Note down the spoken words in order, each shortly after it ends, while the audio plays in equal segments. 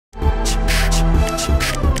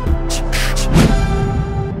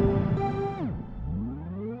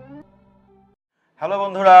Hello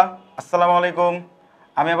বন্ধুরা, আসসালামু আলাইকুম।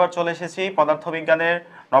 আমি আবার চলে এসেছি পদার্থবিজ্ঞানের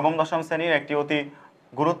নবম দশম শ্রেণীর একটি অতি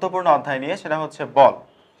গুরুত্বপূর্ণ অধ্যায় নিয়ে, সেটা হচ্ছে বল।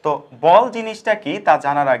 তো বল জিনিসটা কি তা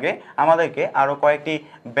জানার আগে আমাদেরকে আরও কয়েকটি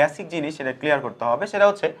বেসিক জিনিস সেটা ক্লিয়ার করতে হবে। সেটা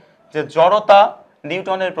হচ্ছে যে জড়তা,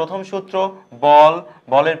 নিউটনের প্রথম সূত্র, বল,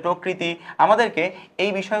 বলের প্রকৃতি, আমাদেরকে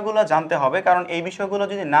এই বিষয়গুলো জানতে হবে, কারণ এই বিষয়গুলো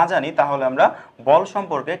যদি না জানি তাহলে আমরা বল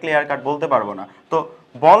সম্পর্কে ক্লিয়ার কাট বলতে পারবো না। তো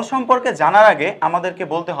বল সম্পর্কে জানার আগে আমাদেরকে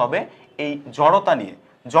বলতে হবে এই জড়তা নিয়ে।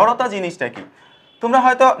 জড়তা জিনিসটা কি? তোমরা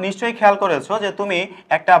হয়তো নিশ্চয়ই খেয়াল করেছো যে তুমি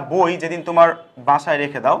একটা বই যেদিন তোমার বাসায়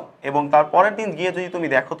রেখে দাও এবং তার পরের দিন গিয়ে যদি তুমি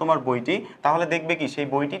দেখো তোমার বইটি, তাহলে দেখবে কি সেই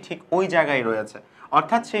বইটি ঠিক ওই জায়গায় রয়েছে।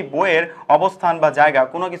 অর্থাৎ সেই বইয়ের অবস্থান বা জায়গা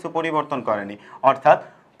কোনো কিছু পরিবর্তন করেনি। অর্থাৎ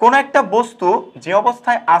কোনো একটা বস্তু যে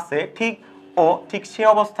অবস্থায় আছে ঠিক সে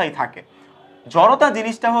অবস্থায় থাকে। জড়তা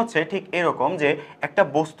জিনিসটা হচ্ছে ঠিক এরকম যে একটা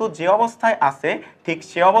বস্তু যে অবস্থায় আছে ঠিক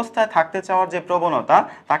সে অবস্থায় থাকতে চাওয়ার যে প্রবণতা,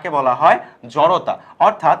 তাকে বলা হয় জড়তা।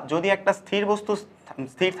 অর্থাৎ যদি একটা স্থির বস্তু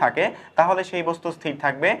স্থির থাকে তাহলে সেই বস্তু স্থির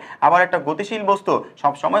থাকবে, আবার একটা গতিশীল বস্তু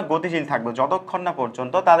সবসময় গতিশীল থাকবে যতক্ষণ না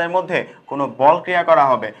পর্যন্ত তাদের মধ্যে কোনো বল ক্রিয়া করা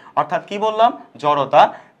হবে। অর্থাৎ কি বললাম? জড়তা।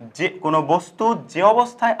 যে কোনো বস্তু যে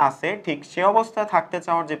অবস্থায় আছে ঠিক সে অবস্থায় থাকতে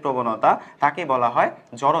চাওয়ার যে প্রবণতা, তাকে বলা হয়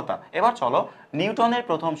জড়তা। এবার চলো নিউটনের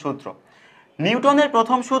প্রথম সূত্র। নিউটনের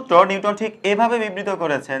প্রথম সূত্র নিউটন ঠিক এভাবে বিবৃত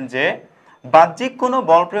করেছেন যে বাহ্যিক কোনো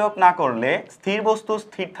বল প্রয়োগ না করলে স্থির বস্তু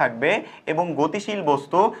স্থির থাকবে এবং গতিশীল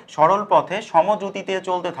বস্তু সরল পথে সমদ্রুতিতে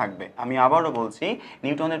চলতে থাকবে। আমি আবারও বলছি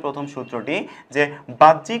নিউটনের প্রথম সূত্রটি, যে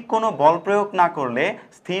বাহ্যিক কোনো বল প্রয়োগ না করলে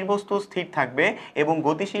স্থির বস্তু স্থির থাকবে এবং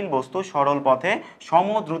গতিশীল বস্তু সরল পথে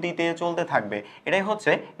সমদ্রুতিতে চলতে থাকবে। এটাই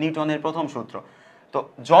হচ্ছে নিউটনের প্রথম সূত্র। তো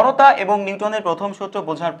জড়তা এবং নিউটনের প্রথম সূত্র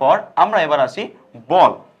বোঝার পর আমরা এবার আসি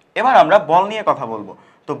বল। এবার আমরা বল নিয়ে কথা বলবো।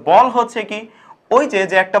 তো বল হচ্ছে কি? ওই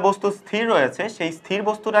যে একটা বস্তু স্থির রয়েছে, সেই স্থির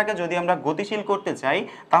বস্তুটাকে যদি আমরা গতিশীল করতে চাই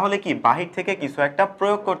তাহলে কি বাহির থেকে কিছু একটা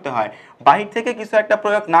প্রয়োগ করতে হয়। বাহির থেকে কিছু একটা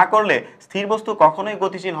প্রয়োগ না করলে স্থির বস্তু কখনোই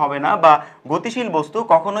গতিশীল হবে না, বা গতিশীল বস্তু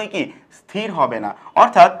কখনোই কি স্থির হবে না।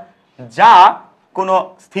 অর্থাৎ যা কোনো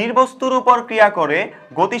স্থির বস্তুর উপর ক্রিয়া করে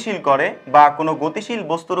গতিশীল করে, বা কোনো গতিশীল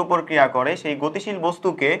বস্তুর উপর ক্রিয়া করে সেই গতিশীল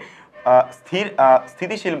বস্তুকে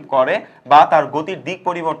স্থিতিশীল করে বা তার গতির দিক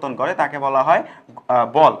পরিবর্তন করে, তাকে বলা হয়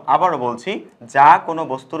বল। আবারও বলছি, যা কোনো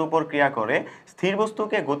বস্তুর উপর ক্রিয়া করে স্থির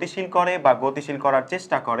বস্তুকে গতিশীল করে বা গতিশীল করার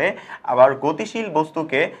চেষ্টা করে, আবার গতিশীল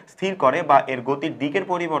বস্তুকে স্থির করে বা এর গতির দিকের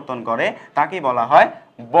পরিবর্তন করে, তাকে বলা হয়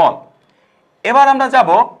বল। এবার আমরা যাব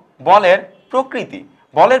বলের প্রকৃতি।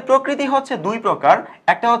 বলের প্রকৃতি হচ্ছে দুই প্রকার,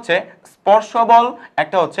 একটা হচ্ছে স্পর্শ বল,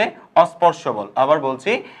 একটা হচ্ছে অস্পর্শ বল। আবার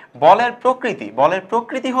বলছি, বলের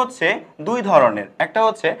প্রকৃতি হচ্ছে দুই ধরনের, একটা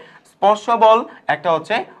হচ্ছে স্পর্শ বল, একটা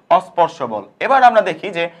হচ্ছে অস্পর্শ বল। এবার আমরা দেখি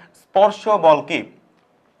যে স্পর্শ বল কি।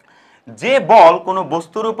 যে বল কোনো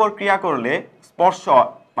বস্তুর উপর ক্রিয়া করলে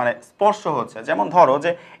স্পর্শ হচ্ছে, যেমন ধরো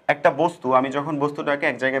যে একটা বস্তু, আমি যখন বস্তুটাকে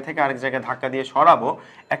এক জায়গা থেকে আরেক জায়গায় ধাক্কা দিয়ে সরাবো,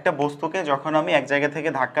 একটা বস্তুকে যখন আমি এক জায়গা থেকে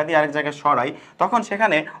ধাক্কা দিয়ে আরেক জায়গায় সরাই, তখন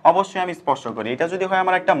সেখানে অবশ্যই আমি স্পর্শ করি। এটা যদি হয়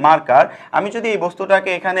আমার একটা মার্কার, আমি যদি এই বস্তুটাকে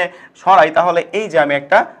এখানে সরাই তাহলে এই যে আমি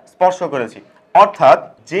একটা স্পর্শ করেছি। অর্থাৎ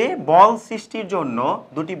যে বল সৃষ্টির জন্য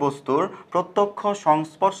দুটি বস্তুর প্রত্যক্ষ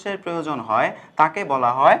সংস্পর্শের প্রয়োজন হয় তাকে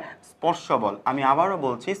বলা হয় স্পর্শ বল। আমি আবারও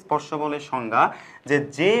বলছি স্পর্শ বলের সংজ্ঞা,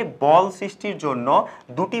 যে বল সৃষ্টির জন্য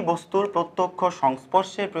দুটি বস্তুর প্রত্যক্ষ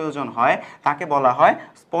সংস্পর্শের প্রয়োজন হয় তাকে বলা হয়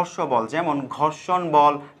স্পর্শ বল। যেমন ঘর্ষণ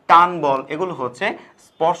বল, টান বল, এগুলো হচ্ছে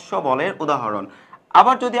স্পর্শ বলের উদাহরণ।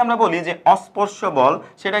 আবার যদি আমরা বলি যে অস্পর্শ বল,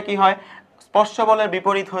 সেটা কি হয়? স্পর্শ বলের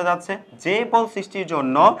বিপরীত হয়ে যাচ্ছে। যে বল সৃষ্টির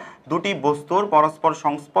জন্য দুটি বস্তুর পরস্পর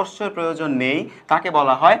সংস্পর্শের প্রয়োজন নেই তাকে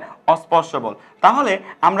বলা হয় অস্পর্শ বল। তাহলে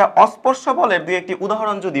আমরা অস্পর্শ বলের দুই একটি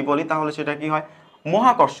উদাহরণ যদি বলি তাহলে সেটা কি হয়?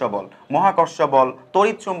 মহাকর্ষ বল,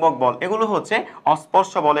 তড়িৎ চুম্বক বল, এগুলো হচ্ছে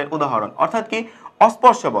অস্পর্শ বলের উদাহরণ। অর্থাৎ কি?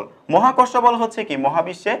 অস্পর্শ বল, মহাকর্ষ বল হচ্ছে কি?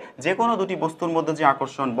 মহাবিশ্বে যে কোনো দুটি বস্তুর মধ্যে যে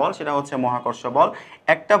আকর্ষণ বল, সেটা হচ্ছে মহাকর্ষ বল।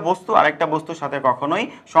 একটা বস্তু আরেকটা বস্তুর সাথে কখনোই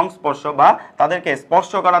সংস্পর্শ বা তাদেরকে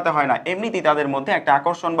স্পর্শ করাতে হয় না, এমনিতেই তাদের মধ্যে একটা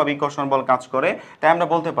আকর্ষণ বা বিকর্ষণ বল কাজ করে, তাই আমরা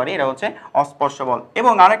বলতে পারি এটা হচ্ছে অস্পর্শ বল।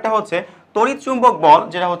 এবং আরেকটা হচ্ছে তড়িৎ চুম্বক বল,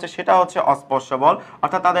 সেটা হচ্ছে অস্পর্শ বল।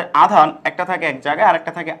 অর্থাৎ তাদের আধান একটা থাকে এক জায়গায়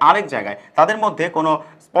আরেকটা থাকে আরেক জায়গায়, তাদের মধ্যে কোনো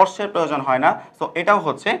স্পর্শের প্রয়োজন হয় না, তো এটাও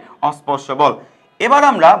হচ্ছে অস্পর্শ বল। এবার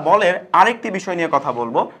আমরা বলের আরেকটি বিষয় নিয়ে কথা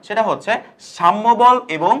বলবো, সেটা হচ্ছে সাম্য বল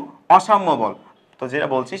এবং অসাম্য বল। তো যেটা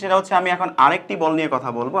বলছি সেটা হচ্ছে, আমি এখন আরেকটি বল নিয়ে কথা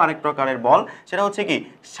বলবো, আরেক প্রকারের বল, সেটা হচ্ছে কি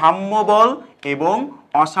সাম্য বল এবং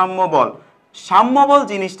অসাম্য বল। সাম্য বল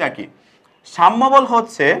জিনিসটা কি? সাম্য বল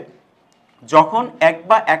হচ্ছে যখন এক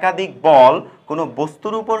বা একাধিক বল কোনো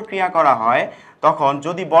বস্তুর উপর ক্রিয়া করা হয় তখন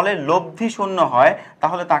যদি বলের লব্ধি শূন্য হয়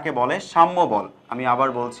তাহলে তাকে বলে সাম্য বল। আমি আবার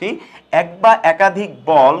বলছি, এক বা একাধিক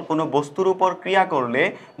বল কোনো বস্তুর উপর ক্রিয়া করলে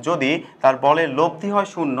যদি তার বলের লব্ধি হয়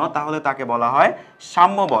শূন্য তাহলে তাকে বলা হয়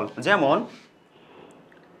সাম্য বল। যেমন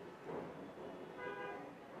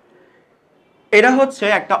এটা হচ্ছে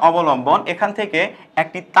একটা অবলম্বন, এখান থেকে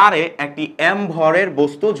একটি তারে একটি m ভরের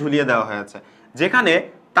বস্তু ঝুলিয়ে দেওয়া হয়েছে, যেখানে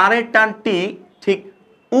তারের টানটি ঠিক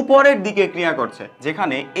উপরের দিকে ক্রিয়া করছে।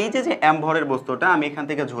 যেখানে এই যে m ভরের বস্তুটা আমি এখান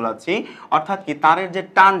থেকে ঝুলাচ্ছি, অর্থাৎ কি তারের যে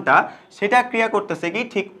টানটা সেটা ক্রিয়া করতেছে কি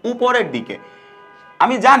ঠিক উপরের দিকে।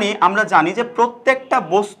 আমরা জানি যে প্রত্যেকটা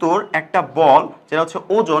বস্তুর একটা বল যেটা হচ্ছে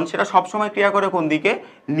ওজন, সেটা সবসময় ক্রিয়া করে কোন দিকে?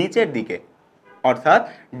 নিচের দিকে। অর্থাৎ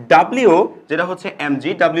ডাব্লিউ যেটা হচ্ছে mg,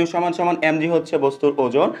 ডাব্লিউ সমান সমান mg হচ্ছে বস্তুর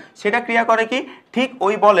ওজন, সেটা ক্রিয়া করে কি ঠিক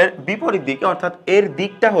ওই বলের বিপরীত দিকে, অর্থাৎ এর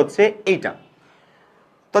দিকটা হচ্ছে এইটা।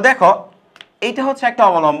 তো দেখো এইটা হচ্ছে একটা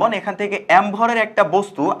অবলম্বন, এখান থেকে m ভরের একটা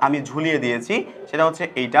বস্তু আমি ঝুলিয়ে দিয়েছি, সেটা হচ্ছে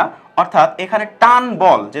এইটা। অর্থাৎ এখানে টান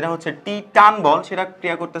বল যেটা হচ্ছে টি টান বল, সেটা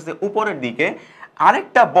ক্রিয়া করতেছে উপরের দিকে।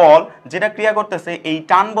 আরেকটা বল যেটা ক্রিয়া করতেছে এই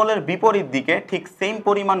টান বলের বিপরীত দিকে, ঠিক সেম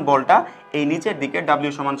পরিমাণ বলটা এই নিচের দিকে,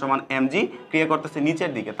 ডাব্লিউ সমান সমান mg ক্রিয়া করতেছে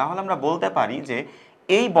নিচের দিকে। তাহলে আমরা বলতে পারি যে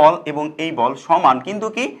এই বল এবং এই বল সমান, কিন্তু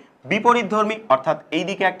কি বিপরীতধর্মী, অর্থাৎ এই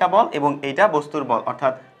দিকে একটা বল এবং এইটা বস্তুর বল,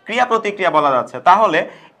 অর্থাৎ ক্রিয়া প্রতিক্রিয়া বলা যাচ্ছে। তাহলে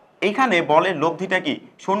এইখানে বলের লব্ধিটা কি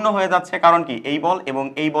শূন্য হয়ে যাচ্ছে, কারণ কি এই বল এবং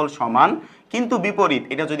এই বল সমান, কিন্তু বিপরীত,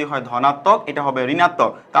 এটা যদি হয় ধনাত্মক এটা হবে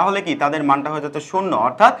ঋণাত্মক, তাহলে কি তাদের মানটা হয়ে যাচ্ছে শূন্য,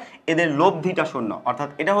 অর্থাৎ এদের লব্ধিটা শূন্য, অর্থাৎ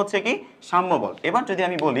এটা হচ্ছে কি সাম্য বল। এবার যদি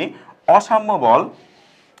আমি বলি অসাম্য বল,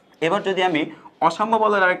 অসাম্য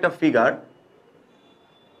বলের আরেকটা ফিগার,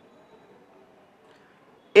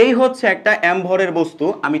 এই হচ্ছে একটা m ভরের বস্তু,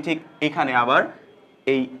 আমি ঠিক এখানে আবার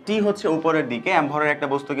এই টি হচ্ছে উপরের দিকে m ভরের একটা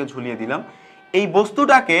বস্তুকে ঝুলিয়ে দিলাম। এই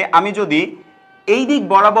বস্তুটাকে আমি যদি এই দিক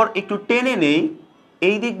বরাবর একটু টেনে নেই,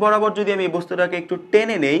 এই দিক বরাবর যদি আমি এই বস্তুটাকে একটু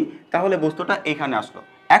টেনে নেই, তাহলে বস্তুটা এখানে আসলো।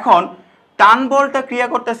 এখন টান বলটা ক্রিয়া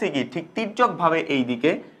করতেছে কি ঠিক তির্যকভাবে এই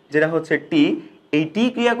দিকে, যেটা হচ্ছে টি, এই টি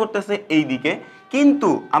ক্রিয়া করতেছে এই দিকে, কিন্তু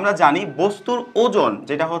আমরা জানি বস্তুর ওজন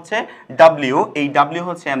যেটা হচ্ছে ডাব্লিউ, এই ডাব্লিউ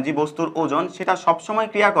হচ্ছে mg, বস্তুর ওজন সেটা সবসময়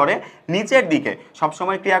ক্রিয়া করে নিচের দিকে,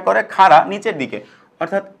 সবসময় ক্রিয়া করে খাড়া নিচের দিকে।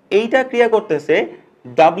 অর্থাৎ এইটা ক্রিয়া করতেছে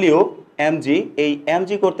ডাব্লিউ mg, এই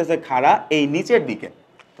mg করতেছে খাড়া এই নিচের দিকে।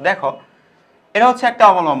 দেখো এটা হচ্ছে একটা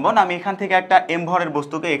অবলম্বন, আমি এখান থেকে একটা m ভরের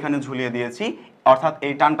বস্তুকে এখানে ঝুলিয়ে দিয়েছি, অর্থাৎ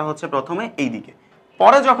এই টানটা হচ্ছে প্রথমে এই দিকে,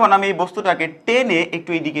 পরে যখন আমি এই বস্তুটাকে টেনে একটু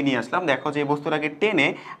এই দিকে নিয়ে আসলাম, দেখো যে এই বস্তুটাকে টেনে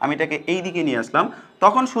আমি এটাকে এই দিকে নিয়ে আসলাম,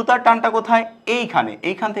 তখন সুতার টানটা কোথায়?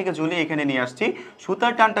 এইখান থেকে ঝুলিয়ে এখানে নিয়ে আসছি,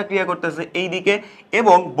 সুতার টানটা ক্রিয়া করতেছে এই দিকে।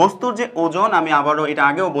 এবং বস্তুর যে ওজন, আমি আবারও এটা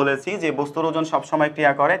আগেও বলেছি যে বস্তুর ওজন সবসময়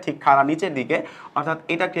ক্রিয়া করে ঠিক খাড়া নিচের দিকে, অর্থাৎ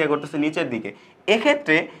এটা ক্রিয়া করতেছে নিচের দিকে।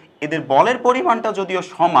 এক্ষেত্রে এদের বলের পরিমাণটা যদিও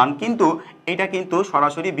সমান, কিন্তু এটা কিন্তু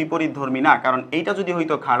সরাসরি বিপরীতধর্মী না, কারণ এইটা যদি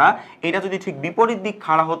হইতো খাড়া, এটা যদি ঠিক বিপরীত দিক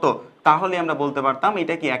খাড়া হতো, তাহলে আমরা বলতে পারতাম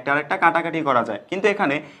এটা কি একটা আরেকটা কাটাকাটি করা যায়। কিন্তু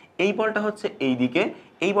এখানে এই বলটা হচ্ছে এই দিকে,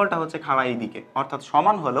 এই বলটা হচ্ছে খাড়া এই দিকে, অর্থাৎ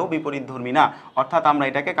সমান হলেও বিপরীতধর্মী না, অর্থাৎ আমরা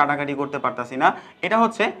এটাকে কাটাকাটি করতে পারতাছি না। এটা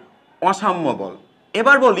হচ্ছে অসাম্য বল।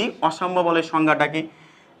 এবার বলি অসাম্য বলের সংজ্ঞাটা কি।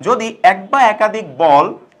 যদি এক বা একাধিক বল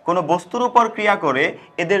কোনো বস্তুর উপর ক্রিয়া করে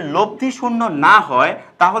এদের লব্ধি শূন্য না হয়,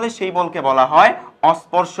 তাহলে সেই বলকে বলা হয়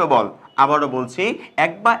অস্পর্শ বল। আবারও বলছি,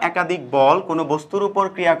 এক বা একাধিক বল কোনো বস্তুর উপর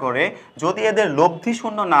ক্রিয়া করে যদি এদের লব্ধি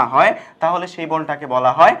শূন্য না হয়, তাহলে সেই বলটাকে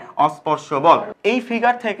বলা হয় অস্পর্শ বল। এই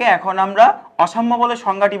ফিগার থেকে এখন আমরা অসাম্য বলের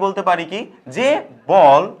সংজ্ঞাটি বলতে পারি কি, যে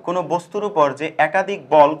বল কোনো বস্তুর উপর, যে একাধিক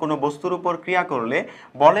বল কোনো বস্তুর উপর ক্রিয়া করলে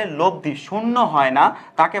বলের লব্ধি শূন্য হয় না,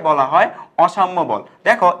 তাকে বলা হয় অসাম্য বল।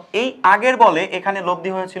 দেখো এই আগের বলে এখানে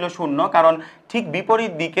লব্ধি হয়েছিল শূন্য, কারণ ঠিক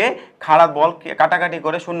বিপরীত দিকে খাড়া বল কাটাকাটি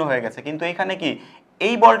করে শূন্য হয়ে গেছে, কিন্তু এখানে কি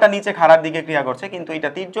এই বলটা নিচে খাড়ার দিকে ক্রিয়া করছে, কিন্তু এটা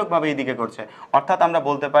তির্যকভাবে এই দিকে করছে, অর্থাৎ আমরা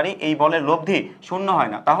বলতে পারি এই বলের লব্ধি শূন্য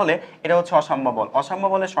হয় না, তাহলে এটা হচ্ছে অসাম্য বল। অসাম্য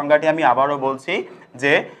বলের সংজ্ঞাটি আমি আবারও বলছি,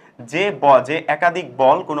 যে যে একাধিক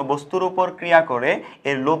বল কোনো বস্তুর উপর ক্রিয়া করে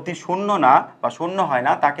এর লব্ধি শূন্য না বা শূন্য হয়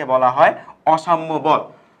না, তাকে বলা হয় অসাম্য বল।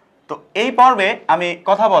 তো এই পর্বে আমি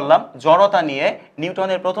কথা বললাম জড়তা নিয়ে,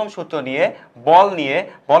 নিউটনের প্রথম সূত্র নিয়ে, বল নিয়ে।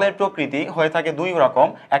 বলের প্রকৃতি হয়ে থাকে দুই রকম,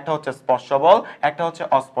 একটা হচ্ছে স্পর্শ বল, একটা হচ্ছে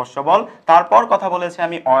অস্পর্শ বল। তারপর কথা বলেছি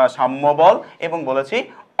আমি সাম্য বল এবং বলেছি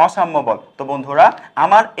অসাম্য বল। তো বন্ধুরা,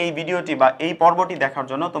 আমার এই ভিডিওটি বা এই পর্বটি দেখার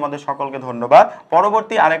জন্য তোমাদের সকলকে ধন্যবাদ।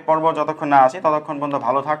 পরবর্তী আরেক পর্ব যতক্ষণ না আসি ততক্ষণ পর্যন্ত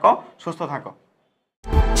ভালো থাকো, সুস্থ থাকো।